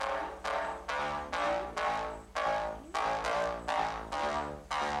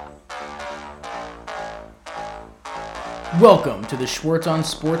Welcome to the Schwartz on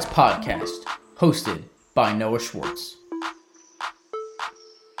Sports podcast, hosted by Noah Schwartz.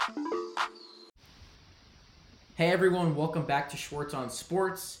 Hey everyone, welcome back to Schwartz on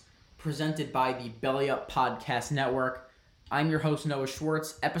Sports, presented by the Belly Up Podcast Network. I'm your host, Noah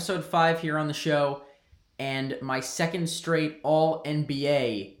Schwartz, episode 5 here on the show, and my second straight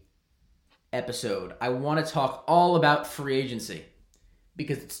All-NBA episode. I want to talk all about free agency,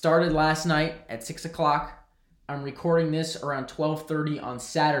 because it started last night at 6 o'clock. I'm recording this around 12:30 on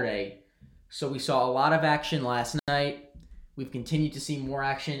Saturday, so we saw a lot of action last night. We've continued to see more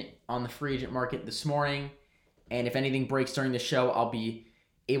action on the free agent market this morning, and if anything breaks during the show, I'll be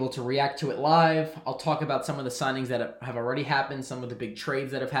able to react to it live. I'll talk about some of the signings that have already happened, some of the big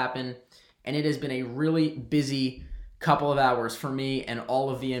trades that have happened, and it has been a really busy couple of hours for me and all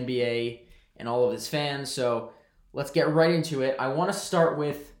of the NBA and all of its fans, so let's get right into it. I want to start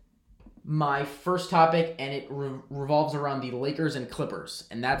with my first topic, and it revolves around the Lakers and Clippers,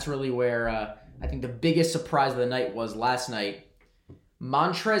 and that's really where I think the biggest surprise of the night was last night.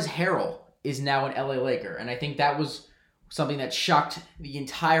 Montrezl Harrell is now an LA Laker, and I think that was something that shocked the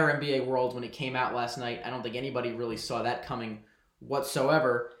entire NBA world when it came out last night. I don't think anybody really saw that coming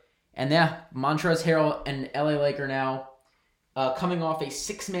whatsoever. And yeah, Montrezl Harrell, an LA Laker now, coming off a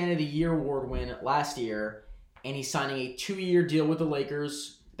Sixth Man of the Year award win last year, and he's signing a 2-year deal with the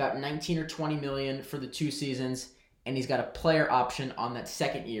Lakers, about 19 or 20 million for the 2 seasons, and he's got a player option on that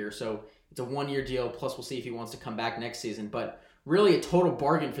second year, so it's a 1-year deal, plus we'll see if he wants to come back next season, but really a total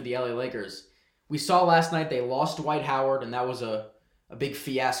bargain for the LA Lakers. We saw last night they lost Dwight Howard, and that was a big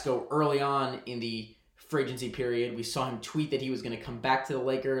fiasco early on in the free agency period. We saw him tweet that he was going to come back to the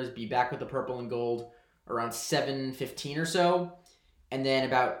Lakers, be back with the purple and gold around 7:15 or so, and then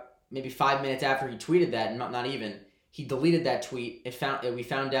about maybe 5 minutes after he tweeted that, not even, he deleted that tweet. We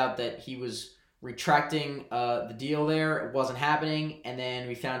found out that he was retracting the deal there. It wasn't happening. And then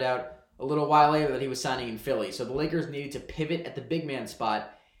we found out a little while later that he was signing in Philly. So the Lakers needed to pivot at the big man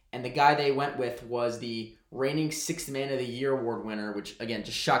spot. And the guy they went with was the reigning Sixth Man of the Year award winner, which, again,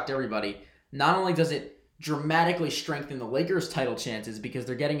 just shocked everybody. Not only does it dramatically strengthen the Lakers' title chances because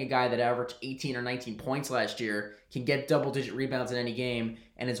they're getting a guy that averaged 18 or 19 points last year, can get double-digit rebounds in any game,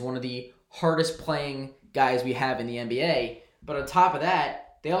 and is one of the hardest playing guys we have in the NBA. But on top of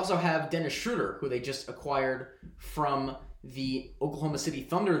that, they also have Dennis Schroeder, who they just acquired from the Oklahoma City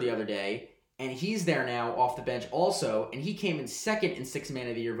Thunder the other day, and he's there now off the bench also, and he came in second in Sixth Man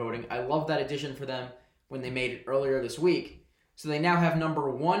of the Year voting. I love that addition for them when they made it earlier this week. So they now have number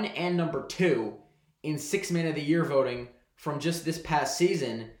 1 and number 2 in Sixth Man of the Year voting from just this past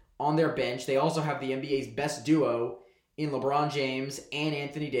season on their bench. They also have the NBA's best duo in LeBron James and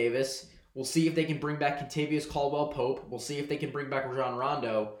Anthony Davis. We'll see if they can bring back Kentavious Caldwell-Pope. We'll see if they can bring back Rajon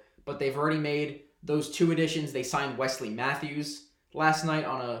Rondo. But they've already made those 2 additions. They signed Wesley Matthews last night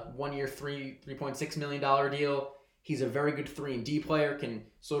on a 1-year, $3.6 million deal. He's a very good 3-and-D player, can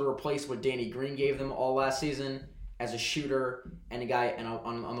sort of replace what Danny Green gave them all last season as a shooter and a guy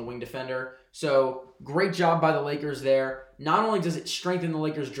on the wing defender. So great job by the Lakers there. Not only does it strengthen the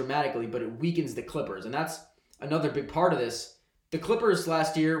Lakers dramatically, but it weakens the Clippers. And that's another big part of this. The Clippers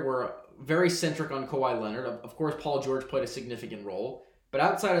last year were very centric on Kawhi Leonard. Of course, Paul George played a significant role. But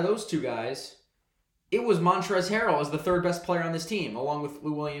outside of those 2 guys, it was Montrezl Harrell as the 3rd best player on this team, along with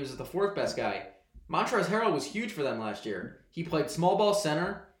Lou Williams as the 4th best guy. Montrezl Harrell was huge for them last year. He played small ball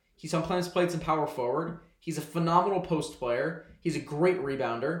center. He sometimes played some power forward. He's a phenomenal post player. He's a great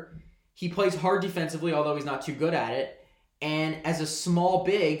rebounder. He plays hard defensively, although he's not too good at it. And as a small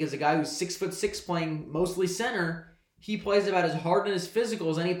big, as a guy who's 6'6" playing mostly center, he plays about as hard and as physical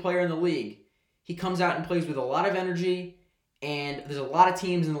as any player in the league. He comes out and plays with a lot of energy, and there's a lot of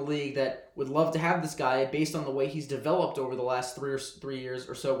teams in the league that would love to have this guy based on the way he's developed over the last 3 years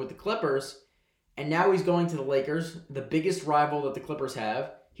or so with the Clippers. And now he's going to the Lakers, the biggest rival that the Clippers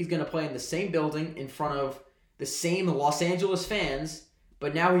have. He's going to play in the same building in front of the same Los Angeles fans,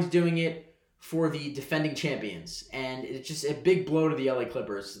 but now he's doing it for the defending champions. And it's just a big blow to the LA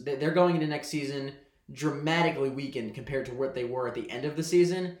Clippers. They're going into next season dramatically weakened compared to what they were at the end of the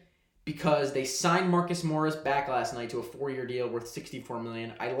season because they signed Marcus Morris back last night to a 4-year deal worth $64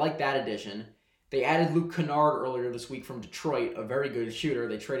 million. I like that addition. They added Luke Kennard earlier this week from Detroit, a very good shooter.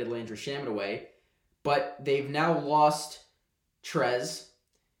 They traded Landry Shamet away. But they've now lost Trez.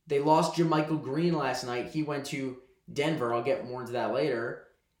 They lost JaMychal Green last night. He went to Denver. I'll get more into that later.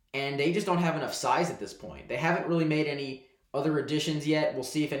 And they just don't have enough size at this point. They haven't really made any other additions yet. We'll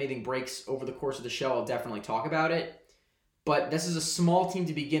see if anything breaks over the course of the show. I'll definitely talk about it. But this is a small team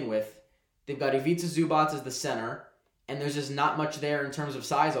to begin with. They've got Ivica Zubac as the center, and there's just not much there in terms of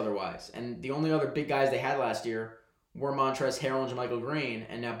size otherwise. And the only other big guys they had last year were Montrezl Harrell and JaMychal Green,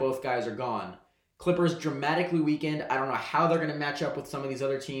 and now both guys are gone. Clippers dramatically weakened. I don't know how they're going to match up with some of these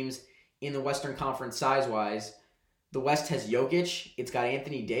other teams in the Western Conference size-wise. The West has Jokic. It's got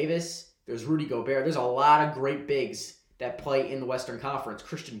Anthony Davis. There's Rudy Gobert. There's a lot of great bigs that play in the Western Conference.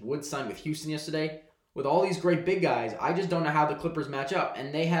 Christian Wood signed with Houston yesterday. With all these great big guys, I just don't know how the Clippers match up.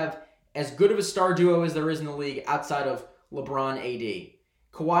 And they have as good of a star duo as there is in the league outside of LeBron AD.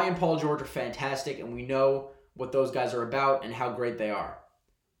 Kawhi and Paul George are fantastic, and we know what those guys are about and how great they are.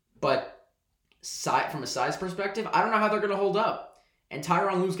 But from a size perspective, I don't know how they're going to hold up. And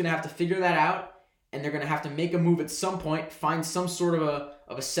Tyronn Lue's going to have to figure that out, and they're going to have to make a move at some point, find some sort of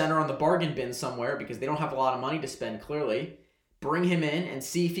a center on the bargain bin somewhere because they don't have a lot of money to spend, clearly. Bring him in and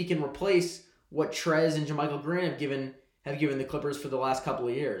see if he can replace what Trez and JaMychal Green have given the Clippers for the last couple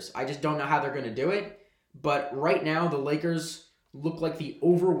of years. I just don't know how they're going to do it. But right now, the Lakers look like the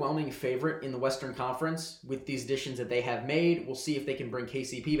overwhelming favorite in the Western Conference with these additions that they have made. We'll see if they can bring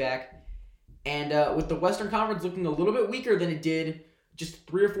KCP back. And with the Western Conference looking a little bit weaker than it did just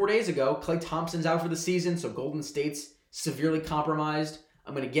 3 or 4 days ago, Klay Thompson's out for the season, so Golden State's severely compromised.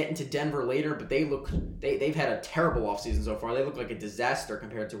 I'm going to get into Denver later, but they've had a terrible offseason so far. They look like a disaster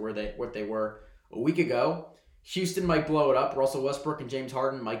compared to what they were a week ago. Houston might blow it up. Russell Westbrook and James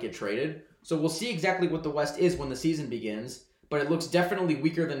Harden might get traded. So we'll see exactly what the West is when the season begins, but it looks definitely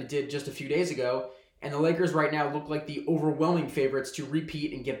weaker than it did just a few days ago. And the Lakers right now look like the overwhelming favorites to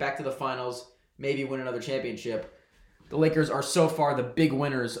repeat and get back to the finals, maybe win another championship. The Lakers are so far the big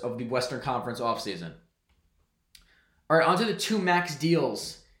winners of the Western Conference offseason. All right, on to the two max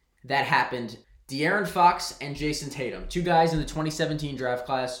deals that happened. De'Aaron Fox and Jason Tatum, two guys in the 2017 draft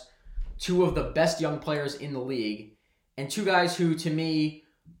class, two of the best young players in the league, and two guys who, to me,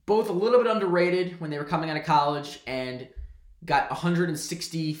 both a little bit underrated when they were coming out of college and got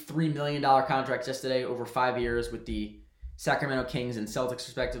 $163 million contracts yesterday over 5 years with the Sacramento Kings and Celtics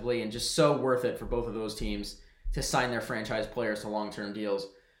respectively, and just so worth it for both of those teams to sign their franchise players to long-term deals.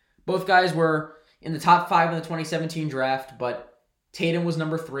 Both guys were in the top 5 in the 2017 draft, but Tatum was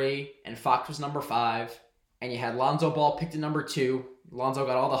number 3 and Fox was number 5, and you had Lonzo Ball picked at number 2. Lonzo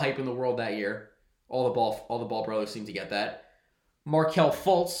got all the hype in the world that year. All the Ball brothers seemed to get that. Markelle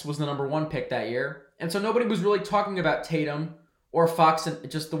Fultz was the number 1 pick that year. And so nobody was really talking about Tatum or Fox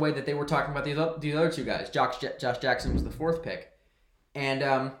just the way that they were talking about the other two guys. Josh Jackson was the 4th pick.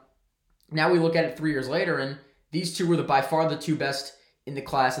 And now we look at it 3 years later, and these two were by far the two best in the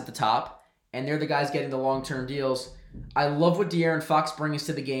class at the top. And they're the guys getting the long-term deals. I love what De'Aaron Fox brings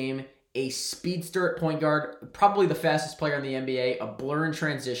to the game. A speedster at point guard, probably the fastest player in the NBA, a blur in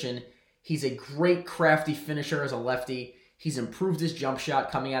transition. He's a great crafty finisher as a lefty. He's improved his jump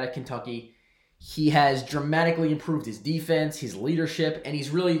shot coming out of Kentucky. He has dramatically improved his defense, his leadership, and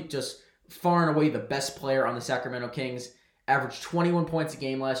he's really just far and away the best player on the Sacramento Kings. Averaged 21 points a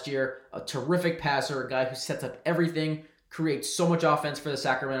game last year, a terrific passer, a guy who sets up everything, creates so much offense for the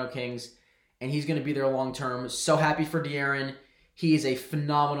Sacramento Kings, and he's going to be there long term. So happy for De'Aaron. He is a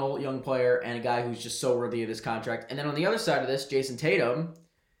phenomenal young player and a guy who's just so worthy of this contract. And then on the other side of this, Jason Tatum,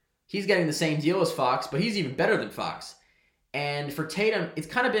 he's getting the same deal as Fox, but he's even better than Fox. And for Tatum, it's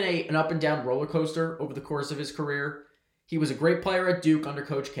kind of been an up and down roller coaster over the course of his career. He was a great player at Duke under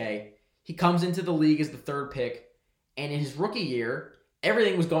Coach K. He comes into the league as the 3rd pick, and in his rookie year,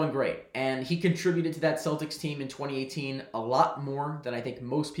 everything was going great. And he contributed to that Celtics team in 2018 a lot more than I think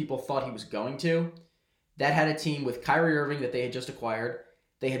most people thought he was going to. That had a team with Kyrie Irving that they had just acquired.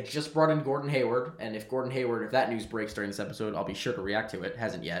 They had just brought in Gordon Hayward, and if that news breaks during this episode, I'll be sure to react to it. It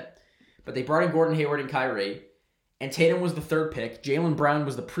hasn't yet. But they brought in Gordon Hayward and Kyrie, and Tatum was the 3rd pick. Jaylen Brown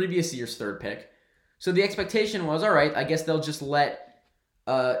was the previous year's 3rd pick. So the expectation was, all right, I guess they'll just let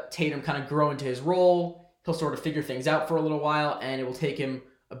Tatum kind of grow into his role. He'll sort of figure things out for a little while, and it will take him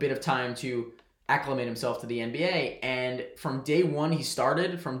a bit of time to acclimate himself to the NBA. And from day one he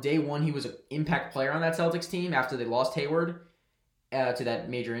started. From day one he was an impact player on that Celtics team after they lost Hayward to that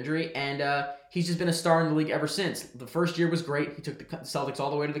major injury. And he's just been a star in the league ever since. The first year was great. He took the Celtics all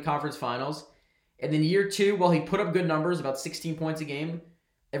the way to the conference finals. And then year 2, while he put up good numbers, about 16 points a game,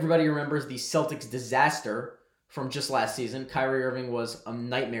 everybody remembers the Celtics disaster from just last season. Kyrie Irving was a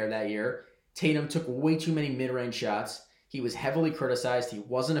nightmare that year. Tatum took way too many mid-range shots. He was heavily criticized. He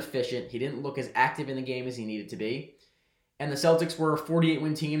wasn't efficient. He didn't look as active in the game as he needed to be. And the Celtics were a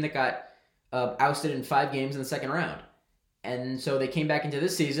 48-win team that got ousted in 5 games in the second round. And so they came back into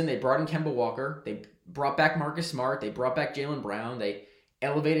this season. They brought in Kemba Walker. They brought back Marcus Smart. They brought back Jaylen Brown. They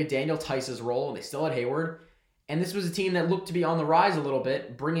elevated Daniel Tice's role, and they still had Hayward. And this was a team that looked to be on the rise a little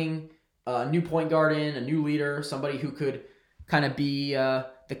bit, bringing a new point guard in, a new leader, somebody who could kind of be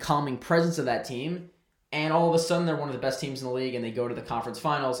the calming presence of that team. And all of a sudden, they're one of the best teams in the league, and they go to the conference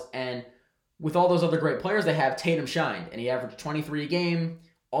finals. And with all those other great players they have, Tatum shined, and he averaged 23 a game,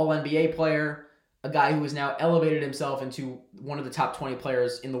 all-NBA player, a guy who has now elevated himself into one of the top 20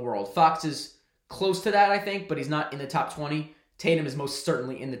 players in the world. Fox is close to that, I think, but he's not in the top 20. Tatum is most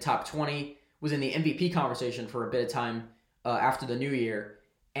certainly in the top 20, was in the MVP conversation for a bit of time after the new year,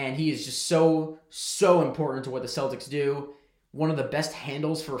 and he is just so important to what the Celtics do. One of the best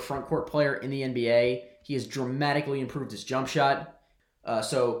handles for a front court player in the NBA. He has dramatically improved his jump shot.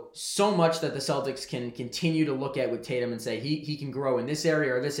 So much that the Celtics can continue to look at with Tatum and say he can grow in this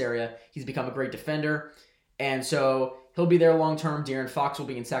area or this area. He's become a great defender. And so he'll be there long term. De'Aaron Fox will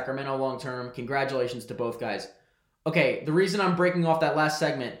be in Sacramento long term. Congratulations to both guys. Okay, the reason I'm breaking off that last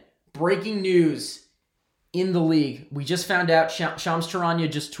segment, breaking news in the league. We just found out, Shams Charania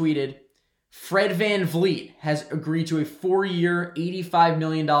just tweeted, Fred VanVleet has agreed to a 4-year, $85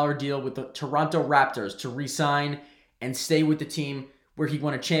 million deal with the Toronto Raptors to re-sign and stay with the team where he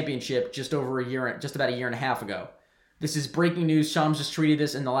won a championship just about a year and a half ago. This is breaking news. Shams just tweeted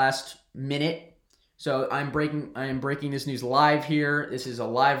this in the last minute. So I am breaking this news live here. This is a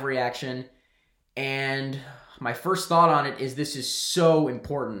live reaction. And my first thought on it is this is so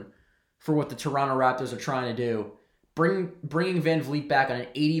important for what the Toronto Raptors are trying to do. Bringing VanVleet back on an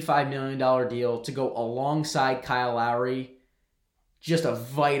 $85 million deal to go alongside Kyle Lowry, just a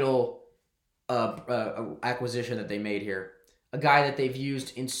vital acquisition that they made here. A guy that they've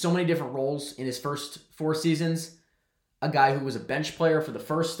used in so many different roles in his first 4 seasons. A guy who was a bench player for the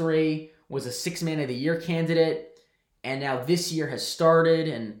first 3, was a 6 Man of the Year candidate, and now this year has started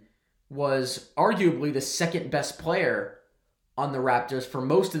and was arguably the second best player on the Raptors for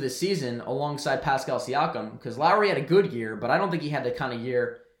most of the season alongside Pascal Siakam, because Lowry had a good year, but I don't think he had the kind of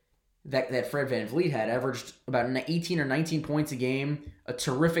year that Fred VanVleet had. Averaged about 18 or 19 points a game, a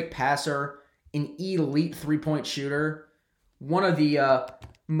terrific passer, an elite three-point shooter, one of the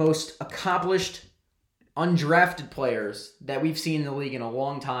most accomplished undrafted players that we've seen in the league in a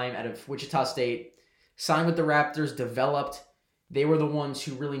long time out of Wichita State. Signed with the Raptors, developed. They were the ones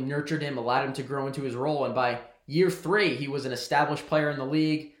who really nurtured him, allowed him to grow into his role, and by year 3, he was an established player in the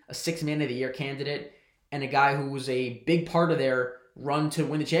league, a 6 Man of the Year candidate, and a guy who was a big part of their run to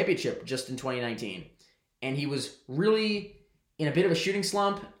win the championship just in 2019. And he was really in a bit of a shooting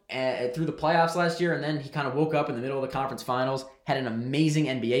slump through the playoffs last year, and then he kind of woke up in the middle of the conference finals, had an amazing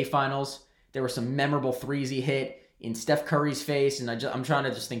NBA finals. There were some memorable threes he hit in Steph Curry's face, and I'm trying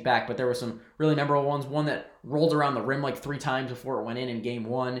to just think back, but there were some really memorable ones. One that rolled around the rim like 3 times before it went in Game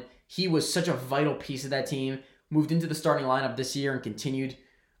 1. He was such a vital piece of that team. Moved into the starting lineup this year and continued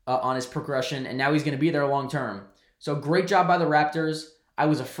on his progression, and now he's going to be there long term. So great job by the Raptors. I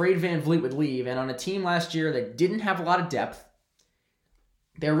was afraid VanVleet would leave, and on a team last year that didn't have a lot of depth,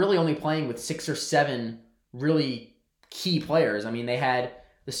 they're really only playing with 6 or 7 really key players. I mean, they had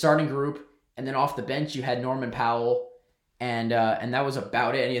the starting group, and then off the bench you had Norman Powell, and that was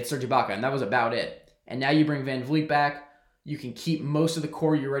about it. And you had Serge Ibaka, and that was about it. And now you bring VanVleet back. You can keep most of the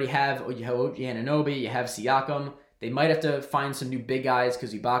core you already have. You have OG Anunoby, you have Siakam. They might have to find some new big guys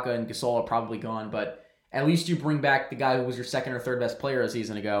because Ibaka and Gasol are probably gone, but at least you bring back the guy who was your second or third best player a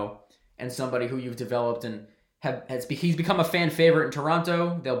season ago and somebody who you've developed and he's become a fan favorite in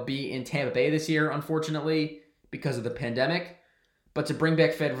Toronto. They'll be in Tampa Bay this year, unfortunately, because of the pandemic. But to bring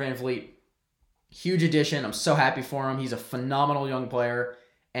back Fred VanVleet, huge addition. I'm so happy for him. He's a phenomenal young player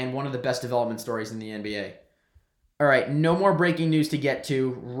and one of the best development stories in the NBA. All right, no more breaking news to get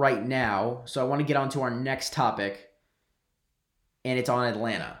to right now, so I want to get on to our next topic, and it's on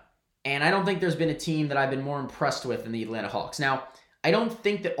Atlanta. And I don't think there's been a team that I've been more impressed with than the Atlanta Hawks. Now, I don't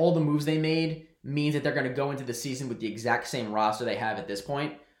think that all the moves they made means that they're going to go into the season with the exact same roster they have at this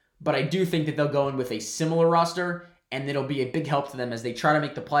point, but I do think that they'll go in with a similar roster, and it'll be a big help to them as they try to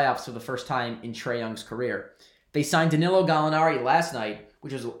make the playoffs for the first time in Trae Young's career. They signed Danilo Gallinari last night,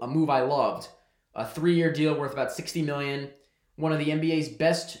 which was a move I loved. A 3-year deal worth about $60 million. One of the NBA's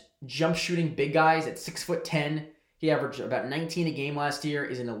best jump shooting big guys at 6'10". He averaged about 19 a game last year,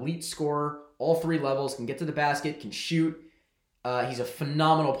 is an elite scorer, all 3 levels, can get to the basket, can shoot. He's a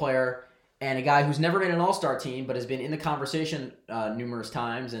phenomenal player and a guy who's never made an all-star team but has been in the conversation numerous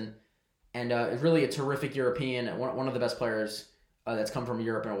times and really a terrific European, one of the best players that's come from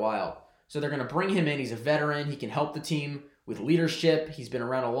Europe in a while. So they're going to bring him in. He's a veteran. He can help the team with leadership. He's been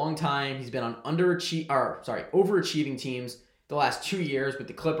around a long time. He's been on overachieving teams the last 2 years with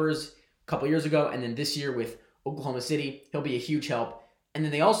the Clippers a couple years ago, and then this year with Oklahoma City. He'll be a huge help. And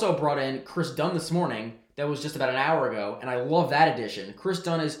then they also brought in Chris Dunn this morning. That was just about an hour ago, and I love that addition. Chris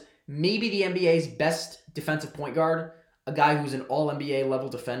Dunn is maybe the NBA's best defensive point guard, a guy who's an all-NBA level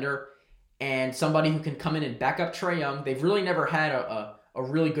defender, and somebody who can come in and back up Trae Young. They've really never had a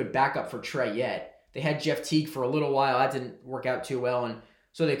really good backup for Trae yet. They had Jeff Teague for a little while. That didn't work out too well, and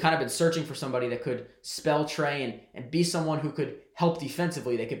so they've kind of been searching for somebody that could spell Trae and be someone who could help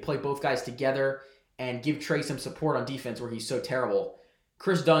defensively. They could play both guys together and give Trae some support on defense where he's so terrible.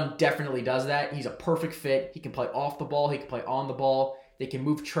 Chris Dunn definitely does that. He's a perfect fit. He can play off the ball. He can play on the ball. They can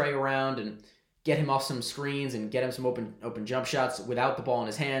move Trae around and get him off some screens and get him some open jump shots without the ball in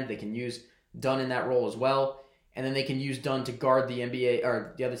his hand. They can use Dunn in that role as well. And then they can use Dunn to guard the NBA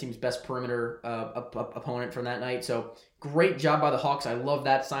or the other team's best perimeter opponent from that night. So great job by the Hawks. I love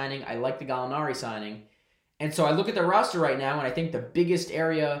that signing. I like the Gallinari signing. And so I look at their roster right now, and I think the biggest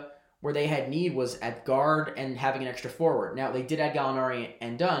area where they had need was at guard and having an extra forward. Now, they did add Gallinari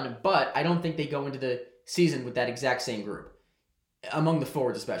and Dunn, but I don't think they go into the season with that exact same group, among the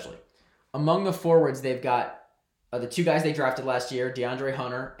forwards especially. Among the forwards, they've got the two guys they drafted last year, DeAndre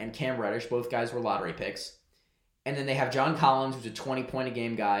Hunter and Cam Reddish. Both guys were lottery picks. And then they have John Collins, who's a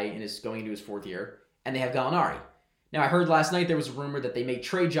 20-point-a-game guy and is going into his fourth year. And they have Gallinari. Now, I heard last night there was a rumor that they may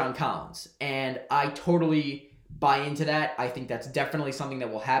trade John Collins. And I totally buy into that. I think that's definitely something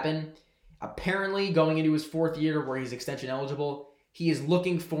that will happen. Apparently, going into his fourth year where he's extension eligible, he is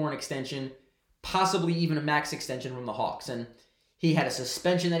looking for an extension, possibly even a max extension from the Hawks. And he had a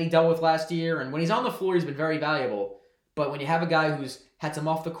suspension that he dealt with last year. And when he's on the floor, he's been very valuable. But when you have a guy who's had some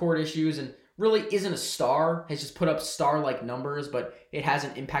off-the-court issues and really isn't a star, has just put up star-like numbers, but it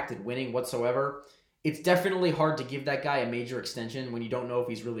hasn't impacted winning whatsoever, it's definitely hard to give that guy a major extension when you don't know if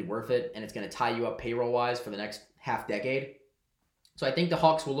he's really worth it, and it's going to tie you up payroll-wise for the next half decade. So I think the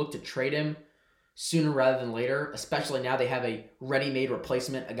Hawks will look to trade him sooner rather than later, especially now they have a ready-made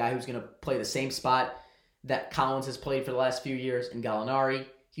replacement, a guy who's going to play the same spot that Collins has played for the last few years in Gallinari.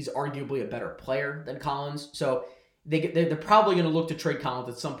 He's arguably a better player than Collins, so they're probably going to look to trade Collins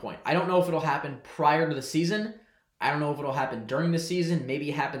at some point. I don't know if it'll happen prior to the season. I don't know if it'll happen during the season. Maybe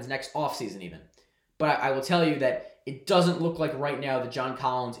it happens next offseason even. But I will tell you that it doesn't look like right now that John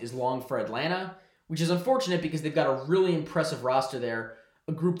Collins is long for Atlanta, which is unfortunate because they've got a really impressive roster there,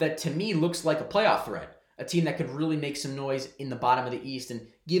 a group that to me looks like a playoff threat, a team that could really make some noise in the bottom of the East and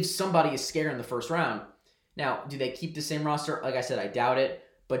give somebody a scare in the first round. Now, do they keep the same roster? Like I said, I doubt it.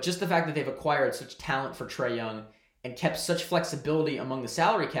 But just the fact that they've acquired such talent for Trae Young and kept such flexibility among the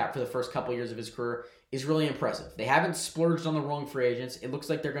salary cap for the first couple years of his career is really impressive. They haven't splurged on the wrong free agents. It looks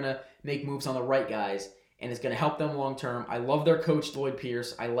like they're going to make moves on the right guys, and it's going to help them long term. I love their coach, Lloyd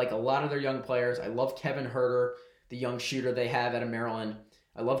Pierce. I like a lot of their young players. I love Kevin Huerter, the young shooter they have out of Maryland.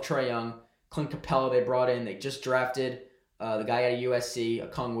 I love Trae Young. Clint Capella they brought in. They just drafted the guy out of USC,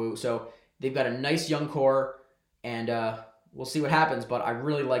 Okongwu. So they've got a nice young core, and we'll see what happens, but I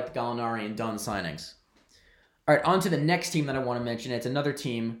really like the Gallinari and Dunn signings. All right, on to the next team that I want to mention. It's another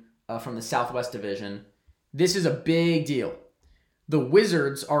team from the Southwest Division. This is a big deal. The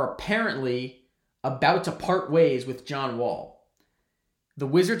Wizards are apparently about to part ways with John Wall. The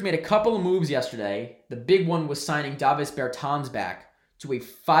Wizards made a couple of moves yesterday. The big one was signing Davis Bertans back to a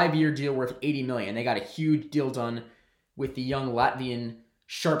 5-year deal worth $80 million. They got a huge deal done with the young Latvian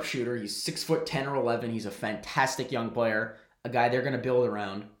sharpshooter. He's 6'10" or 11. He's a fantastic young player, a guy they're going to build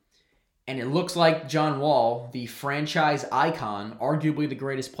around. And it looks like John Wall, the franchise icon, arguably the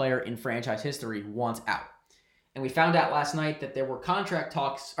greatest player in franchise history, wants out. And we found out last night that there were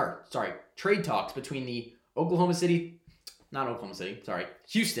trade talks between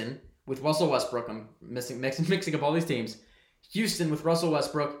Houston with Russell Westbrook. I'm mixing up all these teams. Houston with Russell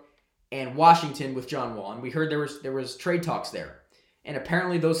Westbrook and Washington with John Wall. And we heard there was trade talks there. And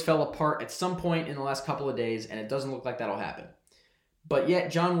apparently those fell apart at some point in the last couple of days, and it doesn't look like that'll happen. But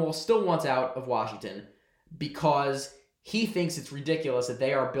yet, John Wall still wants out of Washington because he thinks it's ridiculous that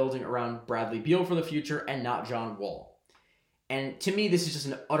they are building around Bradley Beal for the future and not John Wall. And to me, this is just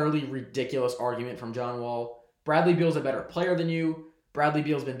an utterly ridiculous argument from John Wall. Bradley Beal's a better player than you. Bradley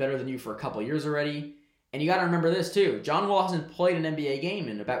Beal's been better than you for a couple of years already. And you got to remember this too. John Wall hasn't played an NBA game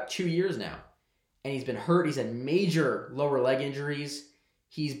in about 2 years now. And he's been hurt. He's had major lower leg injuries.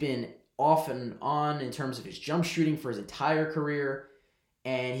 He's been off and on in terms of his jump shooting for his entire career.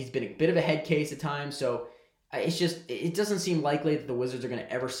 And he's been a bit of a head case at times. So it doesn't seem likely that the Wizards are going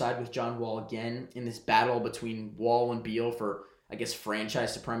to ever side with John Wall again in this battle between Wall and Beal for, I guess,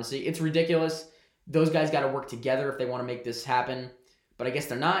 franchise supremacy. It's ridiculous. Those guys got to work together if they want to make this happen. But I guess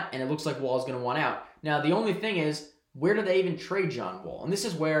they're not, and it looks like Wall's going to want out. Now, the only thing is, where do they even trade John Wall? And this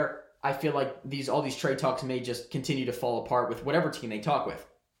is where I feel like all these trade talks may just continue to fall apart with whatever team they talk with.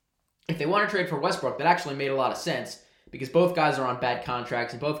 If they want to trade for Westbrook, that actually made a lot of sense because both guys are on bad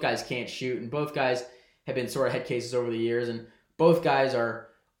contracts and both guys can't shoot and both guys have been sort of head cases over the years and both guys are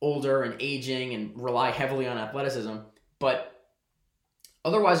older and aging and rely heavily on athleticism. But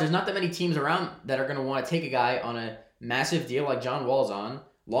otherwise, there's not that many teams around that are going to want to take a guy on a massive deal like John Wall's on,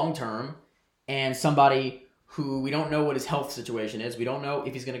 long term, and somebody who we don't know what his health situation is. We don't know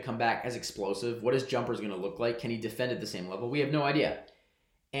if he's going to come back as explosive. What his jumper is going to look like. Can he defend at the same level? We have no idea.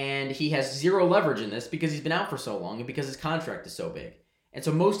 And he has zero leverage in this because he's been out for so long and because his contract is so big. And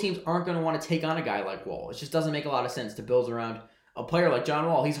so most teams aren't going to want to take on a guy like Wall. It just doesn't make a lot of sense to build around a player like John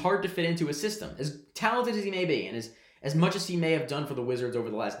Wall. He's hard to fit into a system. As talented as he may be and as much as he may have done for the Wizards over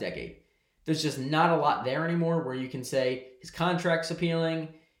the last decade, there's just not a lot there anymore where you can say his contract's appealing,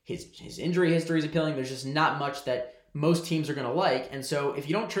 his injury history is appealing. There's just not much that most teams are going to like. And so if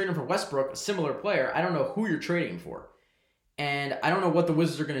you don't trade him for Westbrook, a similar player, I don't know who you're trading him for. And I don't know what the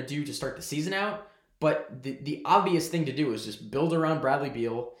Wizards are going to do to start the season out, but the obvious thing to do is just build around Bradley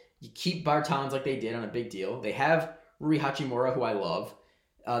Beal. You keep Bertans like they did on a big deal. They have Rui Hachimura, who I love.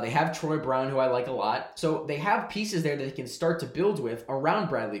 They have Troy Brown, who I like a lot. So they have pieces there that they can start to build with around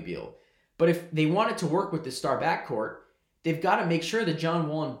Bradley Beal. But if they want it to work with this star backcourt, they've got to make sure that John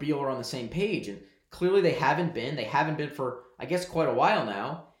Wall and Beal are on the same page. And clearly they haven't been. They haven't been for, I guess, quite a while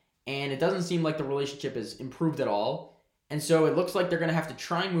now. And it doesn't seem like the relationship has improved at all. And so it looks like they're going to have to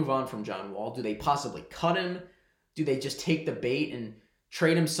try and move on from John Wall. Do they possibly cut him? Do they just take the bait and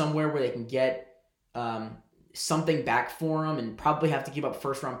trade him somewhere where they can get something back for him and probably have to give up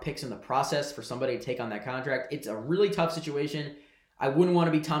first-round picks in the process for somebody to take on that contract? It's a really tough situation. I wouldn't want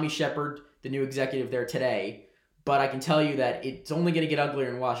to be Tommy Shepard, the new executive there today, but I can tell you that it's only going to get uglier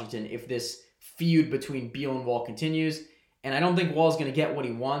in Washington if this feud between Beal and Wall continues. And I don't think Wall's going to get what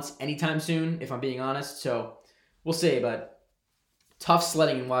he wants anytime soon, if I'm being honest. So we'll see, but tough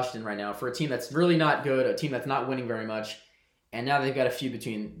sledding in Washington right now for a team that's really not good, a team that's not winning very much, and now they've got a feud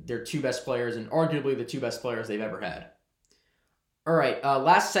between their two best players and arguably the two best players they've ever had. All right,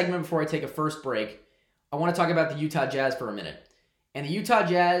 last segment before I take a first break, I want to talk about the Utah Jazz for a minute. And the Utah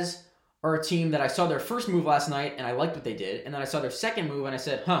Jazz are a team that I saw their first move last night, and I liked what they did, and then I saw their second move, and I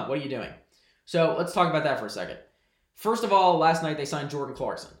said, what are you doing? So let's talk about that for a second. First of all, last night they signed Jordan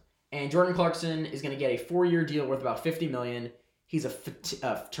Clarkson. And Jordan Clarkson is going to get a 4-year deal worth about $50 million. He's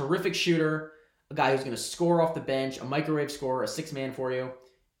a terrific shooter, a guy who's going to score off the bench, a microwave scorer, a six-man for you.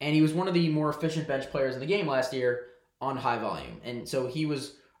 And he was one of the more efficient bench players in the game last year on high volume. And so he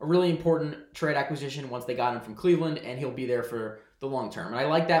was a really important trade acquisition once they got him from Cleveland, and he'll be there for the long term. And I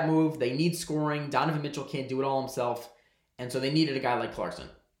like that move. They need scoring. Donovan Mitchell can't do it all himself, and so they needed a guy like Clarkson.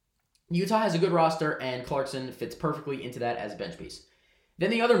 Utah has a good roster, and Clarkson fits perfectly into that as a bench piece. Then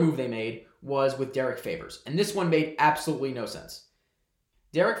the other move they made was with Derek Favors, and this one made absolutely no sense.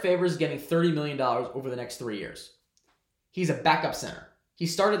 Derek Favors is getting $30 million over the next 3 years. He's a backup center. He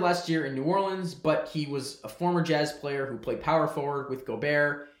started last year in New Orleans, but he was a former Jazz player who played power forward with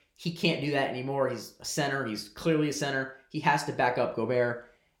Gobert. He can't do that anymore. He's a center. He's clearly a center. He has to back up Gobert.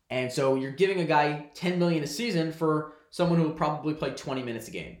 And so you're giving a guy $10 million a season for someone who will probably play 20 minutes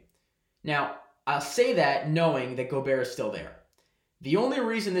a game. Now, I'll say that knowing that Gobert is still there. The only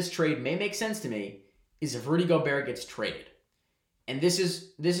reason this trade may make sense to me is if Rudy Gobert gets traded. And this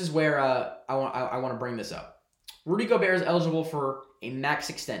is where I want to bring this up. Rudy Gobert is eligible for a max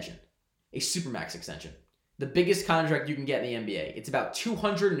extension, a supermax extension, the biggest contract you can get in the NBA. It's about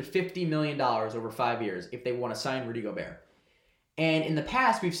 $250 million over 5 years if they want to sign Rudy Gobert. And in the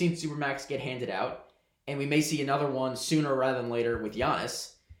past, we've seen supermax get handed out, and we may see another one sooner rather than later with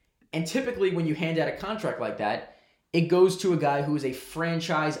Giannis. And typically, when you hand out a contract like that, it goes to a guy who is a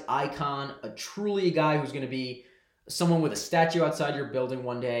franchise icon, truly a guy who's going to be someone with a statue outside your building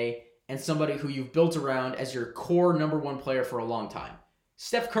one day, and somebody who you've built around as your core number one player for a long time.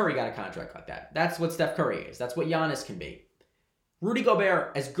 Steph Curry got a contract like that. That's what Steph Curry is. That's what Giannis can be. Rudy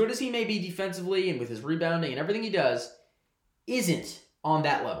Gobert, as good as he may be defensively and with his rebounding and everything he does, isn't on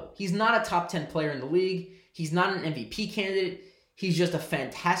that level. He's not a top 10 player in the league. He's not an MVP candidate. He's just a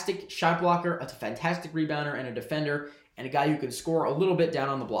fantastic shot blocker, a fantastic rebounder, and a defender, and a guy who can score a little bit down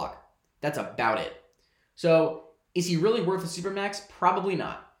on the block. That's about it. So, is he really worth a supermax? Probably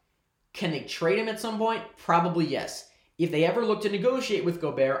not. Can they trade him at some point? Probably yes. If they ever look to negotiate with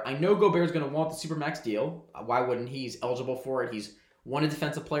Gobert, I know Gobert's going to want the supermax deal. Why wouldn't he? He's eligible for it. He's won a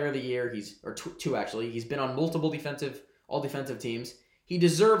defensive player of the year. Two actually. He's been on multiple all defensive teams. He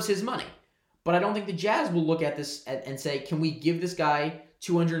deserves his money. But I don't think the Jazz will look at this and say, can we give this guy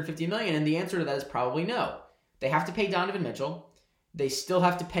 $250 million? And the answer to that is probably no. They have to pay Donovan Mitchell. They still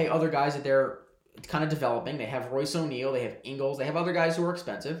have to pay other guys that they're kind of developing. They have Royce O'Neal. They have Ingles. They have other guys who are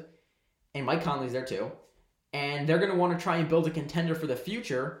expensive. And Mike Conley's there too. And they're going to want to try and build a contender for the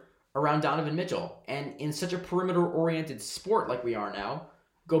future around Donovan Mitchell. And in such a perimeter-oriented sport like we are now,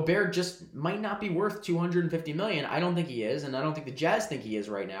 Gobert just might not be worth $250 million. I don't think he is, and I don't think the Jazz think he is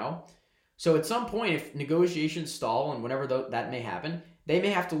right now. So at some point, if negotiations stall, and whenever that may happen, they may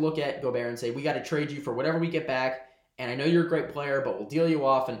have to look at Gobert and say, we got to trade you for whatever we get back, and I know you're a great player, but we'll deal you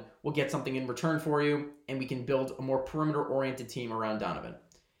off, and we'll get something in return for you, and we can build a more perimeter-oriented team around Donovan.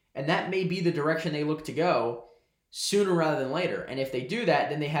 And that may be the direction they look to go sooner rather than later. And if they do that,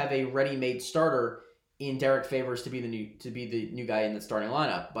 then they have a ready-made starter in Derek Favors to be the new guy in the starting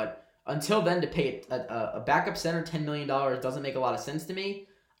lineup. But until then, to pay a backup center $10 million doesn't make a lot of sense to me.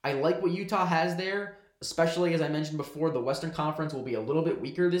 I like what Utah has there, especially as I mentioned before, the Western Conference will be a little bit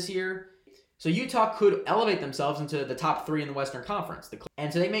weaker this year. So Utah could elevate themselves into the top 3 in the Western Conference.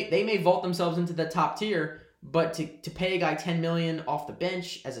 And so they may vault themselves into the top tier, but to pay a guy $10 million off the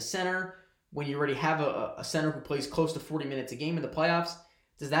bench as a center when you already have a center who plays close to 40 minutes a game in the playoffs,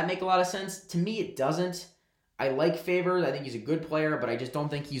 does that make a lot of sense? To me, it doesn't. I like Favors. I think he's a good player, but I just don't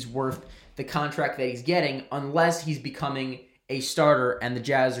think he's worth the contract that he's getting unless he's becoming a starter and the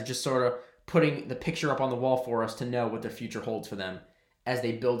Jazz are just sort of putting the picture up on the wall for us to know what their future holds for them as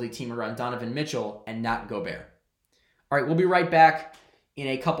they build a team around Donovan Mitchell and not Gobert. All right, we'll be right back in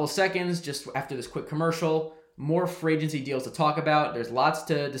a couple seconds just after this quick commercial. More free agency deals to talk about. There's lots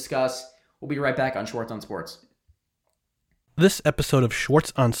to discuss. We'll be right back on Schwartz on Sports. This episode of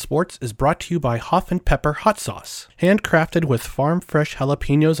Schwartz on Sports is brought to you by Hoff & Pepper Hot Sauce. Handcrafted with farm-fresh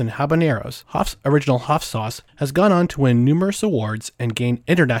jalapenos and habaneros, Hoff's original Hoff sauce has gone on to win numerous awards and gain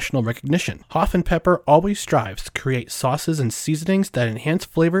international recognition. Hoff & Pepper always strives to create sauces and seasonings that enhance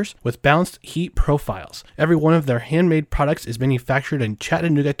flavors with balanced heat profiles. Every one of their handmade products is manufactured in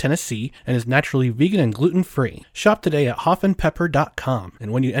Chattanooga, Tennessee, and is naturally vegan and gluten-free. Shop today at hoffandpepper.com,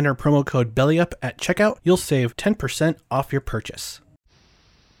 and when you enter promo code BELLYUP at checkout, you'll save 10% off your purchase.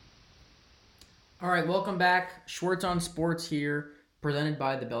 All right, welcome back. Schwartz on Sports here, presented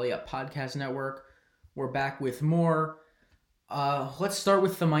by the Belly Up Podcast Network. We're back with more. Let's start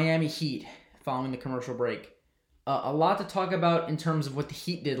with the Miami Heat following the commercial break. A lot to talk about in terms of what the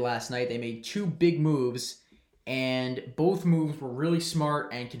Heat did last night. They made 2 big moves, and both moves were really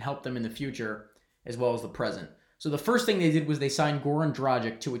smart and can help them in the future as well as the present. So the first thing they did was they signed Goran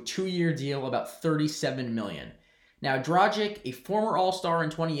Dragic to a 2-year deal, about $37 million. Now, Dragic, a former All-Star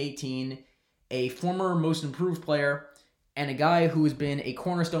in 2018, a former Most Improved player, and a guy who has been a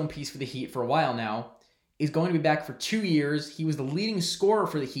cornerstone piece for the Heat for a while now, is going to be back for 2 years. He was the leading scorer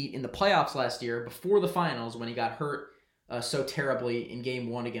for the Heat in the playoffs last year before the finals when he got hurt so terribly in Game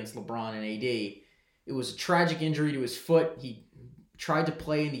 1 against LeBron and AD. It was a tragic injury to his foot. He tried to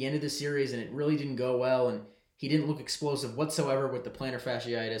play in the end of the series, and it really didn't go well, and he didn't look explosive whatsoever with the plantar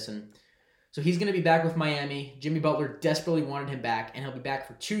fasciitis, and so he's going to be back with Miami. Jimmy Butler desperately wanted him back, and he'll be back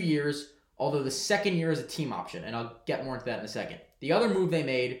for 2 years, although the second year is a team option, and I'll get more into that in a second. The other move they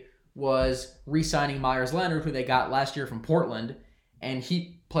made was re-signing Myers Leonard, who they got last year from Portland, and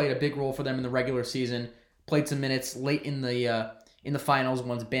he played a big role for them in the regular season, played some minutes late in the finals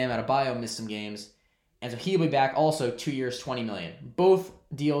once Bam Adebayo missed some games, and so he'll be back also 2 years, $20 million. Both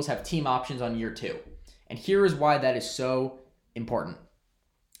deals have team options on year 2, and here is why that is so important.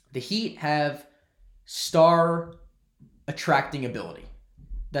 The Heat have star attracting ability.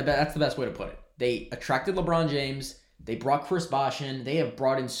 That's the best way to put it. They attracted LeBron James. They brought Chris Bosh in. They have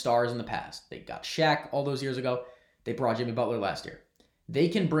brought in stars in the past. They got Shaq all those years ago. They brought Jimmy Butler last year. They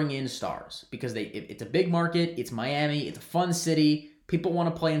can bring in stars because it's a big market. It's Miami. It's a fun city. People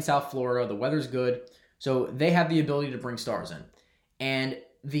want to play in South Florida. The weather's good. So they have the ability to bring stars in. And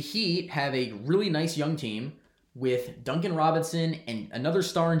the Heat have a really nice young team with Duncan Robinson and another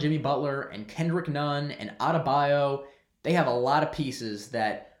star in Jimmy Butler and Kendrick Nunn and Adebayo. They have a lot of pieces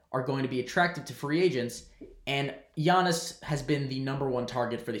that are going to be attractive to free agents, and Giannis has been the number 1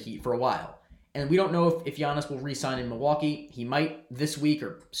 target for the Heat for a while. And we don't know if Giannis will re-sign in Milwaukee. He might this week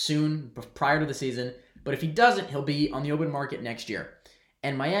or soon, prior to the season, but if he doesn't, he'll be on the open market next year.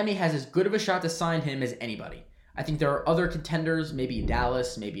 And Miami has as good of a shot to sign him as anybody. I think there are other contenders, maybe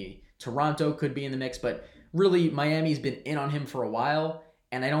Dallas, maybe Toronto could be in the mix, but really, Miami's been in on him for a while,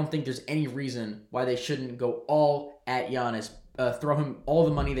 and I don't think there's any reason why they shouldn't go all at Giannis, throw him all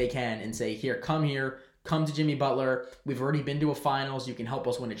the money they can and say, come to Jimmy Butler. We've already been to a finals. You can help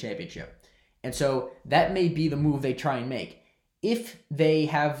us win a championship. And so that may be the move they try and make. If they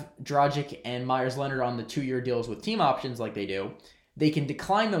have Dragic and Myers Leonard on the 2-year deals with team options like they do, they can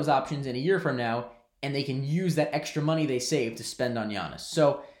decline those options in a year from now, and they can use that extra money they save to spend on Giannis.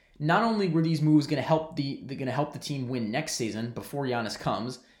 So not only were these moves going to help the team win next season before Giannis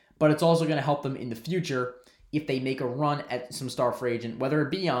comes, but it's also going to help them in the future if they make a run at some star free agent, whether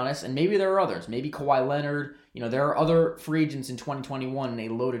it be Giannis, and maybe there are others, maybe Kawhi Leonard, there are other free agents in 2021 in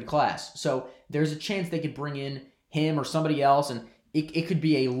a loaded class. So there's a chance they could bring in him or somebody else, and it could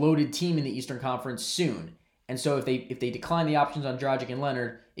be a loaded team in the Eastern Conference soon. And so if they decline the options on Dragic and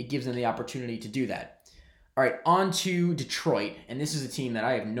Leonard, it gives them the opportunity to do that. All right, on to Detroit, and this is a team that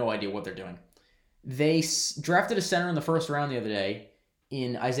I have no idea what they're doing. They drafted a center in the first round the other day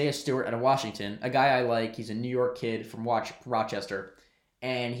in Isaiah Stewart out of Washington, a guy I like. He's a New York kid from Rochester,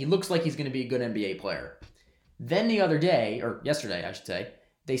 and he looks like he's going to be a good NBA player. Then the other day, or yesterday I should say,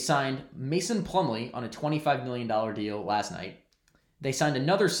 they signed Mason Plumlee on a $25 million deal last night. They signed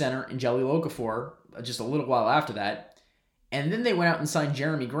another center in Jahlil Okafor just a little while after that. And then they went out and signed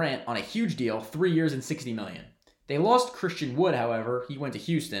Jeremy Grant on a huge deal, 3 years and $60 million. They lost Christian Wood, however. He went to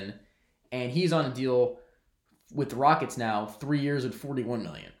Houston, and he's on a deal with the Rockets now, 3 years and $41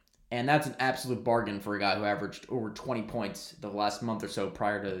 million. And that's an absolute bargain for a guy who averaged over 20 points the last month or so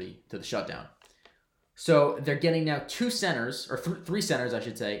prior to the shutdown. So they're getting now two centers, or three centers, I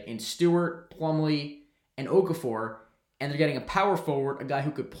should say, in Stewart, Plumlee, and Okafor, and they're getting a power forward, a guy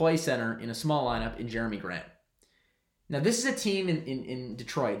who could play center in a small lineup in Jeremy Grant. Now, this is a team in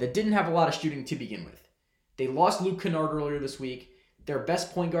Detroit that didn't have a lot of shooting to begin with. They lost Luke Kennard earlier this week. Their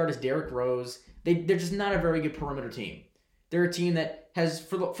best point guard is Derrick Rose. They're just not a very good perimeter team. They're a team that has,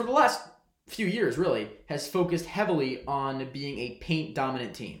 for the last few years, really, has focused heavily on being a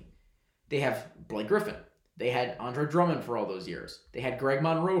paint-dominant team. They have Blake Griffin. They had Andre Drummond for all those years. They had Greg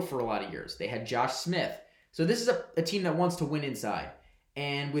Monroe for a lot of years. They had Josh Smith. So this is a team that wants to win inside.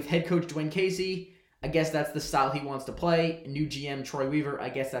 And with head coach Dwayne Casey, I guess that's the style he wants to play. New GM Troy Weaver, I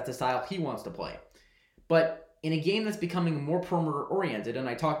guess that's the style he wants to play. But in a game that's becoming more perimeter-oriented, and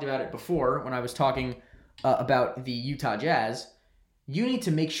I talked about it before when I was talking about the Utah Jazz, you need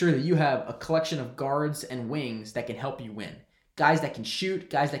to make sure that you have a collection of guards and wings that can help you win. Guys that can shoot,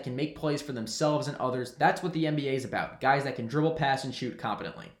 guys that can make plays for themselves and others. That's what the NBA is about. Guys that can dribble, pass, and shoot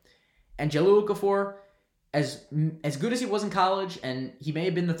competently. And Jahlil Okafor, as good as he was in college, and he may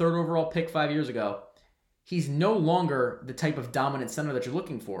have been the third overall pick 5 years ago, he's no longer the type of dominant center that you're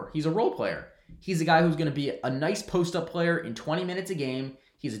looking for. He's a role player. He's a guy who's going to be a nice post-up player in 20 minutes a game.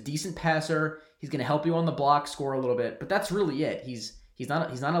 He's a decent passer. He's going to help you on the block, score a little bit, but that's really it. He's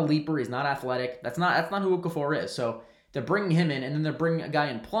not a leaper. He's not athletic. That's not who Okafor is. So they're bringing him in, and then they're bringing a guy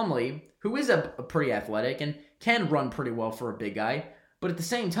in Plumlee who is a pretty athletic and can run pretty well for a big guy. But at the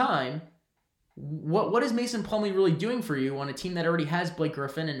same time, what is Mason Plumlee really doing for you on a team that already has Blake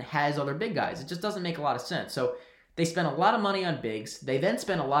Griffin and has other big guys? It just doesn't make a lot of sense. So they spent a lot of money on bigs. They then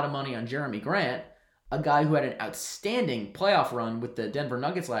spent a lot of money on Jeremy Grant, a guy who had an outstanding playoff run with the Denver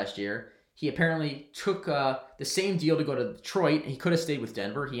Nuggets last year. He apparently took the same deal to go to Detroit. He could have stayed with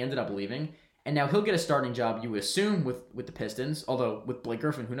Denver. He ended up leaving. And now he'll get a starting job, you would assume, with the Pistons, although with Blake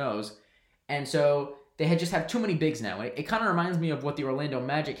Griffin, who knows. And so they just have too many bigs now. It kind of reminds me of what the Orlando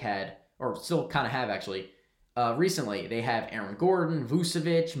Magic had, or still kind of have, actually, recently. They have Aaron Gordon,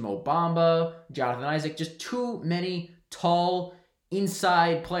 Vucevic, Mo Bamba, Jonathan Isaac, just too many tall,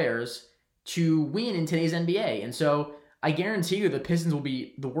 inside players to win in today's NBA. And so I guarantee you the Pistons will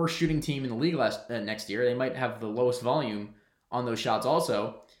be the worst shooting team in the league next year. They might have the lowest volume on those shots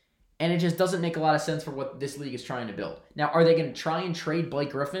also. And it just doesn't make a lot of sense for what this league is trying to build. Now, are they going to try and trade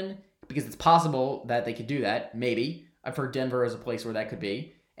Blake Griffin? Because it's possible that they could do that. Maybe. I've heard Denver is a place where that could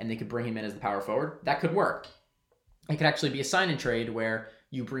be. And they could bring him in as the power forward. That could work. It could actually be a sign and trade where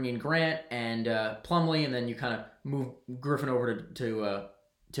you bring in Grant and Plumlee, and then you kind of move Griffin over to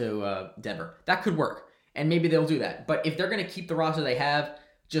Denver. That could work. And maybe they'll do that. But if they're going to keep the roster they have,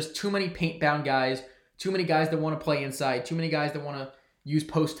 just too many paint-bound guys, too many guys that want to play inside, too many guys that want to use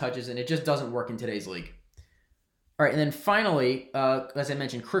post touches, and it just doesn't work in today's league. All right, and then finally, as I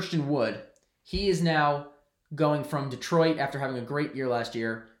mentioned, Christian Wood. He is now going from Detroit after having a great year last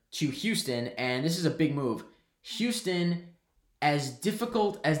year to Houston, and this is a big move. Houston, as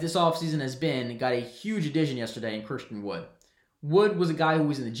difficult as this offseason has been, got a huge addition yesterday in Christian Wood. Wood was a guy who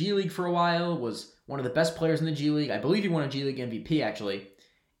was in the G League for a while, was one of the best players in the G League. I believe he won a G League MVP, actually.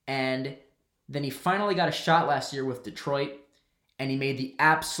 And then he finally got a shot last year with Detroit, and he made the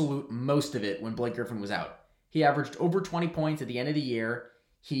absolute most of it when Blake Griffin was out. He averaged over 20 points at the end of the year.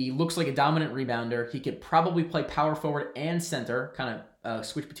 He looks like a dominant rebounder. He could probably play power forward and center, kind of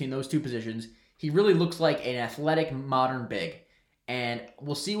switch between those two positions. He really looks like an athletic, modern big. And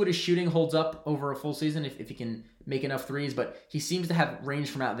we'll see what his shooting holds up over a full season if he can make enough threes, but he seems to have range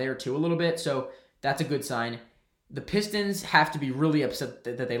from out there too a little bit, so that's a good sign. The Pistons have to be really upset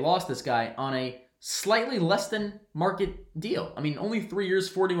that they lost this guy on a slightly less than market deal. I mean, only 3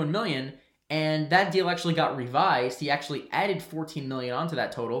 years, $41 million, And that deal actually got revised. He actually added $14 million onto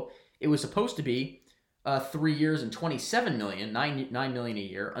that total. It was supposed to be 3 years and $27 million, $9 million a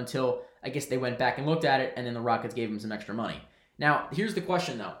year, until I guess they went back and looked at it, and then the Rockets gave him some extra money. Now, here's the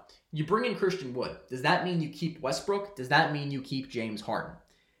question, though. You bring in Christian Wood. Does that mean you keep Westbrook? Does that mean you keep James Harden?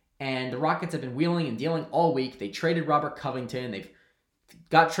 And the Rockets have been wheeling and dealing all week. They traded Robert Covington. They've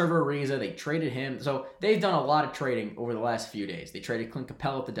got Trevor Ariza. They traded him. So they've done a lot of trading over the last few days. They traded Clint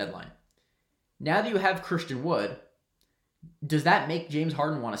Capella at the deadline. Now that you have Christian Wood, does that make James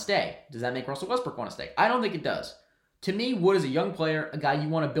Harden want to stay? Does that make Russell Westbrook want to stay? I don't think it does. To me, Wood is a young player, a guy you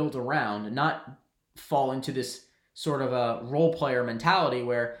want to build around, and not fall into this sort of a role player mentality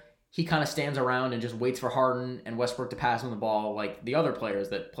where he kind of stands around and just waits for Harden and Westbrook to pass him the ball like the other players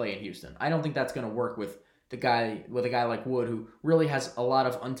that play in Houston. I don't think that's going to work with a guy like Wood, who really has a lot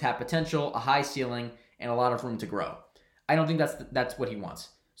of untapped potential, a high ceiling, and a lot of room to grow. I don't think that's what he wants.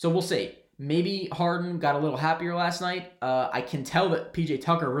 So we'll see. Maybe Harden got a little happier last night. I can tell that PJ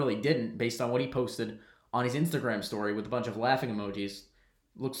Tucker really didn't, based on what he posted on his Instagram story with a bunch of laughing emojis.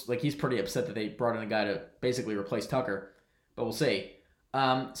 Looks like he's pretty upset that they brought in a guy to basically replace Tucker, but we'll see.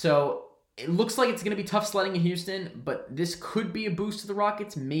 So it looks like it's going to be tough sledding in Houston, but this could be a boost to the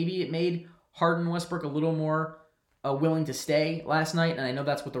Rockets. Maybe it made Harden and Westbrook a little more willing to stay last night, and I know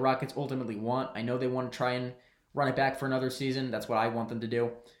that's what the Rockets ultimately want. I know they want to try and run it back for another season. That's what I want them to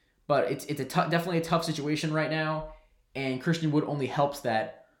do. But it's definitely a tough situation right now, and Christian Wood only helps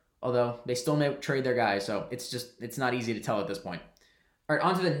that, although they still may trade their guys, so it's not easy to tell at this point. All right,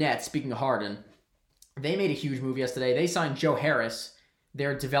 on to the Nets. Speaking of Harden, they made a huge move yesterday. They signed Joe Harris,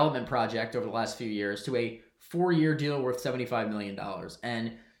 their development project over the last few years, to a 4-year deal worth $75 million.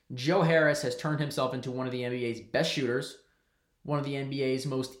 And Joe Harris has turned himself into one of the NBA's best shooters, one of the NBA's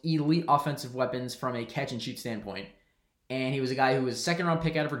most elite offensive weapons from a catch-and-shoot standpoint. And he was a guy who was a second-round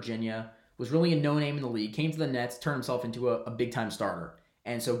pick out of Virginia, was really a no-name in the league, came to the Nets, turned himself into a big-time starter.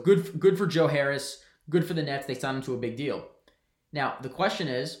 And so good for Joe Harris, good for the Nets. They signed him to a big deal. Now, the question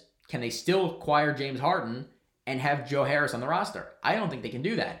is, can they still acquire James Harden and have Joe Harris on the roster? I don't think they can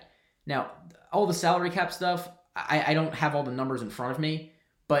do that. Now, all the salary cap stuff, I don't have all the numbers in front of me,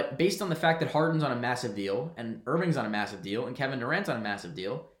 but based on the fact that Harden's on a massive deal, and Irving's on a massive deal, and Kevin Durant's on a massive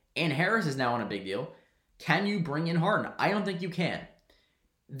deal, and Harris is now on a big deal, can you bring in Harden? I don't think you can.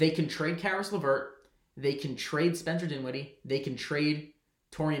 They can trade Karis LeVert, they can trade Spencer Dinwiddie, they can trade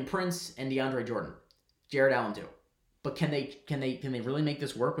Taurean Prince and DeAndre Jordan, Jared Allen too. But can they really make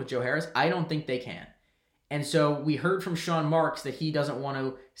this work with Joe Harris? I don't think they can. And so we heard from Sean Marks that he doesn't want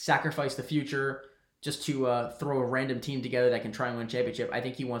to sacrifice the future just to throw a random team together that can try and win a championship. I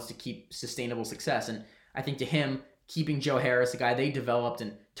think he wants to keep sustainable success. And I think to him, keeping Joe Harris, a guy they developed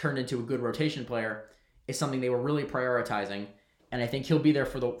and turned into a good rotation player, is something they were really prioritizing. And I think he'll be there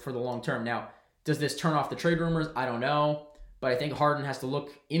for the long term. Now, does this turn off the trade rumors? I don't know. But I think Harden has to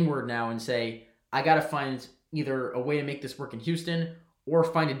look inward now and say, I got to find either a way to make this work in Houston or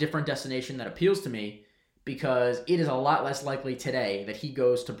find a different destination that appeals to me, because it is a lot less likely today that he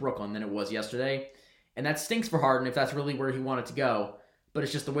goes to Brooklyn than it was yesterday. And that stinks for Harden if that's really where he wanted to go. But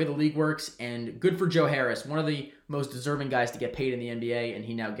it's just the way the league works, and good for Joe Harris, one of the most deserving guys to get paid in the NBA, and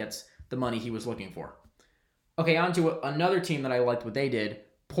he now gets the money he was looking for. Okay, on to another team that I liked what they did,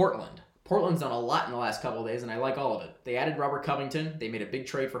 Portland. Portland's done a lot in the last couple of days, and I like all of it. They added Robert Covington. They made a big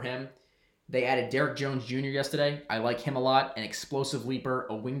trade for him. They added Derrick Jones Jr. yesterday. I like him a lot. An explosive leaper,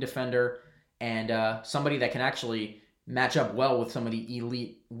 a wing defender, and somebody that can actually match up well with some of the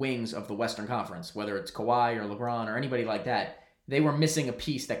elite wings of the Western Conference, whether it's Kawhi or LeBron or anybody like that. They were missing a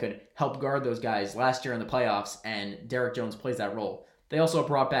piece that could help guard those guys last year in the playoffs, and Derrick Jones plays that role. They also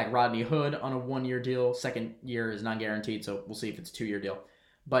brought back Rodney Hood on a 1-year deal. Second year is non-guaranteed, so we'll see if it's a 2-year deal.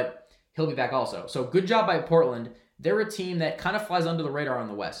 But he'll be back also. So good job by Portland. They're a team that kind of flies under the radar in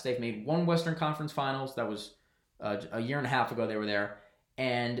the West. They've made one Western Conference Finals. That was a year and a half ago they were there.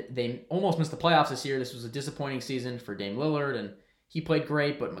 And they almost missed the playoffs this year. This was a disappointing season for Dame Lillard, and he played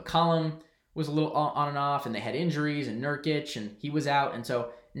great, but McCollum was a little on and off, and they had injuries, and Nurkic, and he was out. And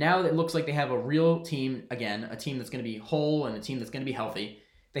so now it looks like they have a real team again, a team that's going to be whole and a team that's going to be healthy.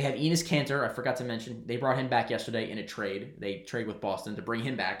 They have Enes Kanter. I forgot to mention, they brought him back yesterday in a trade. They trade with Boston to bring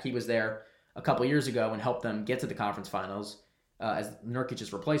him back. He was there a couple years ago and helped them get to the conference finals as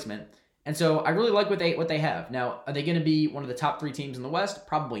Nurkic's replacement. And so I really like what they have. Now, are they going to be one of the top 3 teams in the West?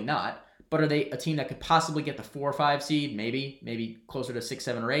 Probably not. But are they a team that could possibly get the 4 or 5 seed? Maybe closer to 6,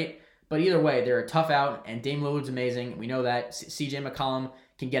 7, or 8. But either way, they're a tough out, and Dame Lillard's amazing. We know that. CJ McCollum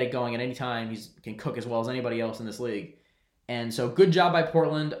can get it going at any time. He can cook as well as anybody else in this league. And so good job by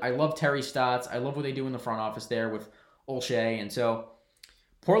Portland. I love Terry Stotts. I love what they do in the front office there with Olshey. And so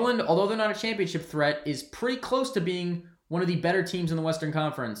Portland, although they're not a championship threat, is pretty close to being one of the better teams in the Western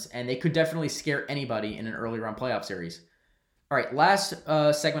Conference, and they could definitely scare anybody in an early round playoff series. All right, last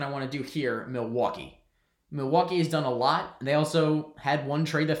segment I want to do here, Milwaukee. Milwaukee has done a lot. They also had one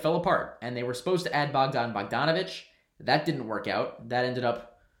trade that fell apart, and they were supposed to add Bogdanovich. That didn't work out. That ended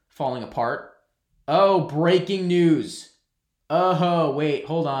up falling apart. Oh, breaking news. Oh, wait,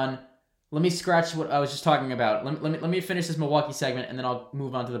 hold on. Let me scratch what I was just talking about. Let me finish this Milwaukee segment, and then I'll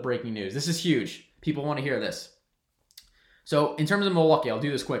move on to the breaking news. This is huge. People want to hear this. So, in terms of Milwaukee, I'll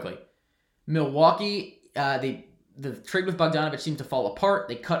do this quickly. Milwaukee, the trade with Bogdanovich seemed to fall apart.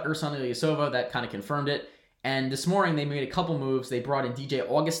 They cut Ersan Ilyasova. That kind of confirmed it. And this morning, they made a couple moves. They brought in DJ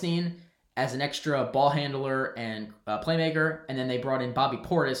Augustine as an extra ball handler and playmaker. And then they brought in Bobby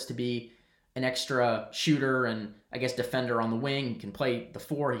Portis to be an extra shooter and, I guess, defender on the wing. He can play the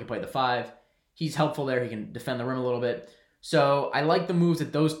 4. He can play the 5. He's helpful there. He can defend the rim a little bit. So I like the moves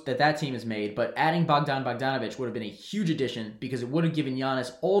that team has made. But adding Bogdanovich would have been a huge addition because it would have given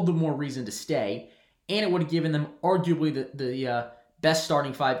Giannis all the more reason to stay. And it would have given them arguably the best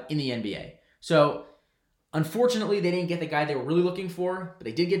starting 5 in the NBA. So, unfortunately, they didn't get the guy they were really looking for, but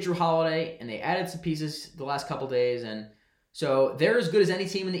they did get Drew Holiday, and they added some pieces the last couple days. And so they're as good as any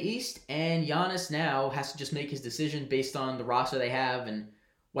team in the East, and Giannis now has to just make his decision based on the roster they have and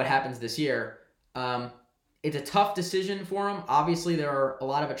what happens this year. It's a tough decision for him. Obviously, there are a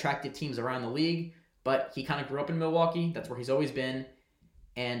lot of attractive teams around the league, but he kind of grew up in Milwaukee. That's where he's always been.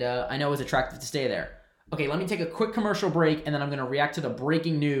 And I know it's attractive to stay there. Okay, let me take a quick commercial break, and then I'm going to react to the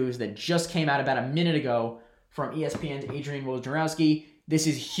breaking news that just came out about a minute ago from ESPN's Adrian Wojnarowski. This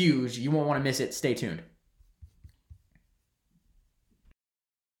is huge. You won't want to miss it. Stay tuned.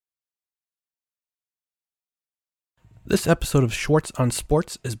 This episode of Schwartz on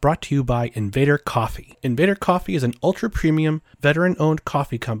Sports is brought to you by Invader Coffee. Invader Coffee is an ultra-premium, veteran-owned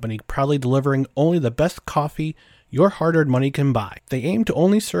coffee company proudly delivering only the best coffee your hard-earned money can buy. They aim to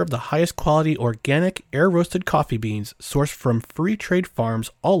only serve the highest quality organic, air-roasted coffee beans sourced from free trade farms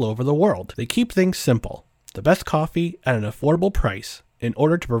all over the world. They keep things simple. The best coffee at an affordable price in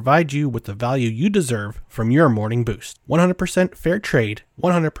order to provide you with the value you deserve from your morning boost. 100% fair trade,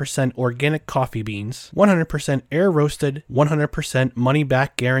 100% organic coffee beans, 100% air-roasted, 100%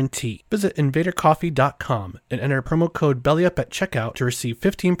 money-back guarantee. Visit invadercoffee.com and enter promo code BELLYUP at checkout to receive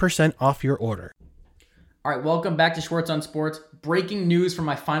 15% off your order. All right, welcome back to Schwartz on Sports. Breaking news for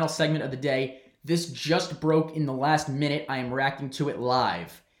my final segment of the day. This just broke in the last minute. I am reacting to it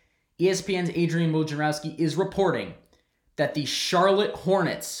live. ESPN's Adrian Wojnarowski is reporting that the Charlotte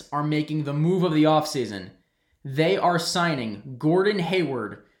Hornets are making the move of the offseason. They are signing Gordon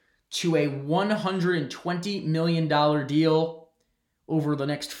Hayward to a $120 million deal over the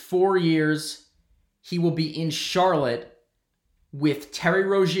next 4 years. He will be in Charlotte with Terry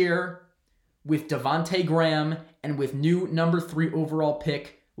Rozier, with Devontae Graham, and with new number 3 overall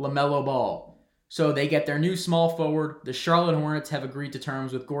pick, LaMelo Ball. So they get their new small forward. The Charlotte Hornets have agreed to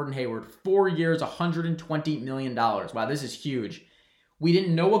terms with Gordon Hayward. 4 years, $120 million. Wow, this is huge. We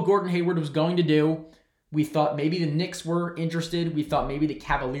didn't know what Gordon Hayward was going to do. We thought maybe the Knicks were interested. We thought maybe the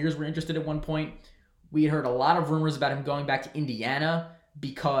Cavaliers were interested at one point. We had heard a lot of rumors about him going back to Indiana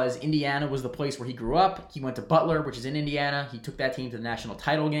because Indiana was the place where he grew up. He went to Butler, which is in Indiana. He took that team to the national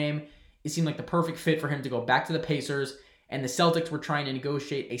title game. It seemed like the perfect fit for him to go back to the Pacers, and the Celtics were trying to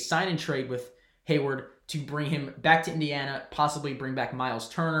negotiate a sign-and-trade with Hayward to bring him back to Indiana, possibly bring back Miles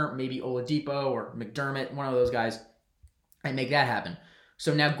Turner, maybe Oladipo or McDermott, one of those guys, and make that happen.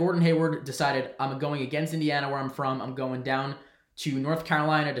 So now Gordon Hayward decided, I'm going against Indiana where I'm from. I'm going down to North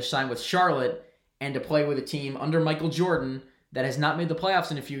Carolina to sign with Charlotte and to play with a team under Michael Jordan that has not made the playoffs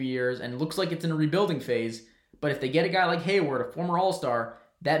in a few years and looks like it's in a rebuilding phase. But if they get a guy like Hayward, a former All-Star,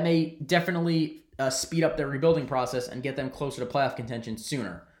 that may definitely speed up their rebuilding process and get them closer to playoff contention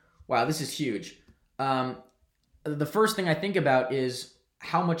sooner. Wow, this is huge. The first thing I think about is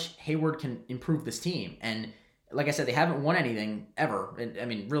how much Hayward can improve this team. And like I said, they haven't won anything ever. I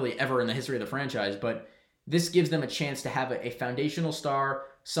mean, really ever in the history of the franchise. But this gives them a chance to have a foundational star,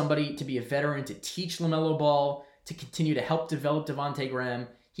 somebody to be a veteran, to teach LaMelo Ball, to continue to help develop Devontae Graham.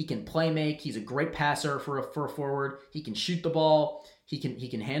 He can play make. He's a great passer for a forward. He can shoot the ball. He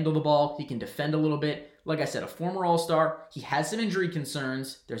can handle the ball. He can defend a little bit. Like I said, a former All-Star. He has some injury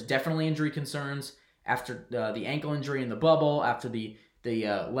concerns. There's definitely injury concerns after the ankle injury in the bubble, after the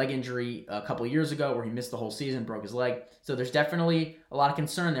leg injury a couple of years ago where he missed the whole season, broke his leg. So there's definitely a lot of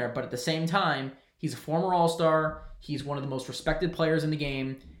concern there. But at the same time, he's a former All-Star. He's one of the most respected players in the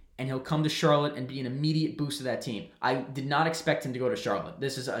game. And he'll come to Charlotte and be an immediate boost to that team. I did not expect him to go to Charlotte.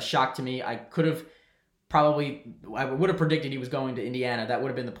 This is a shock to me. I could have probably I would have predicted he was going to Indiana. That would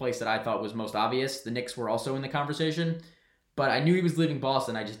have been the place that I thought was most obvious. The Knicks were also in the conversation, but I knew he was leaving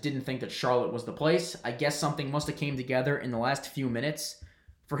Boston. I just didn't think that Charlotte was the place. I guess something must have came together in the last few minutes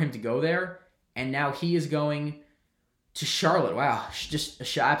for him to go there, and now he is going to Charlotte. Wow, just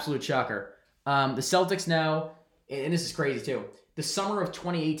an absolute shocker. The Celtics now, and this is crazy too, the summer of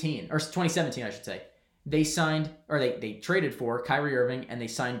 2018, or 2017 I should say, they traded for Kyrie Irving and they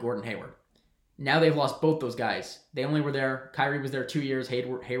signed Gordon Hayward. Now they've lost both those guys. They only were there, Kyrie was there 2 years,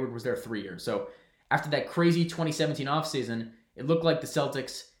 Hayward was there 3 years. So after that crazy 2017 offseason, it looked like the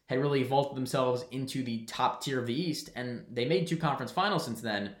Celtics had really vaulted themselves into the top tier of the East, and they made 2 conference finals since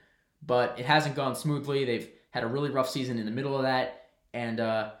then, but it hasn't gone smoothly. They've had a really rough season in the middle of that, and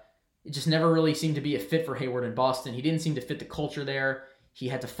it just never really seemed to be a fit for Hayward in Boston. He didn't seem to fit the culture there. He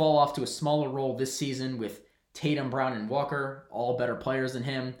had to fall off to a smaller role this season with Tatum, Brown, and Walker, all better players than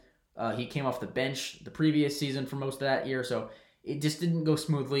him. He came off the bench the previous season for most of that year, so it just didn't go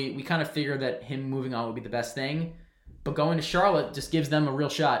smoothly. We kind of figured that him moving on would be the best thing, but going to Charlotte just gives them a real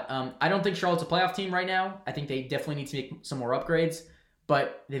shot. I don't think Charlotte's a playoff team right now. I think they definitely need to make some more upgrades,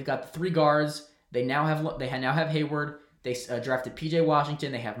 but they've got the 3 guards. They now have Hayward. They drafted P.J.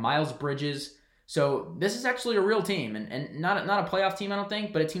 Washington. They have Miles Bridges. So this is actually a real team, and not a playoff team, I don't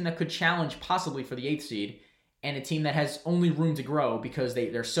think, but a team that could challenge possibly for the 8th seed, and a team that has only room to grow because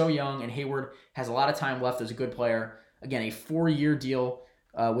they're so young, and Hayward has a lot of time left as a good player. Again, a 4-year deal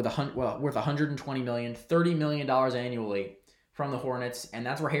worth $120 million, $30 million annually from the Hornets, and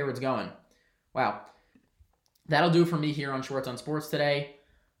that's where Hayward's going. Wow. That'll do for me here on Schwartz on Sports today.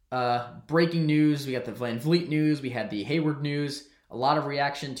 Breaking news, we got the Van Vliet news, we had the Hayward news, a lot of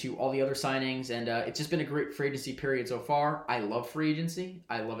reaction to all the other signings, and it's just been a great free agency period so far. I love free agency.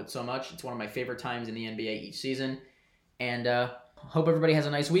 I love it so much. It's one of my favorite times in the NBA each season, and hope everybody has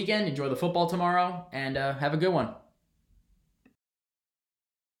a nice weekend. Enjoy the football tomorrow, and have a good one.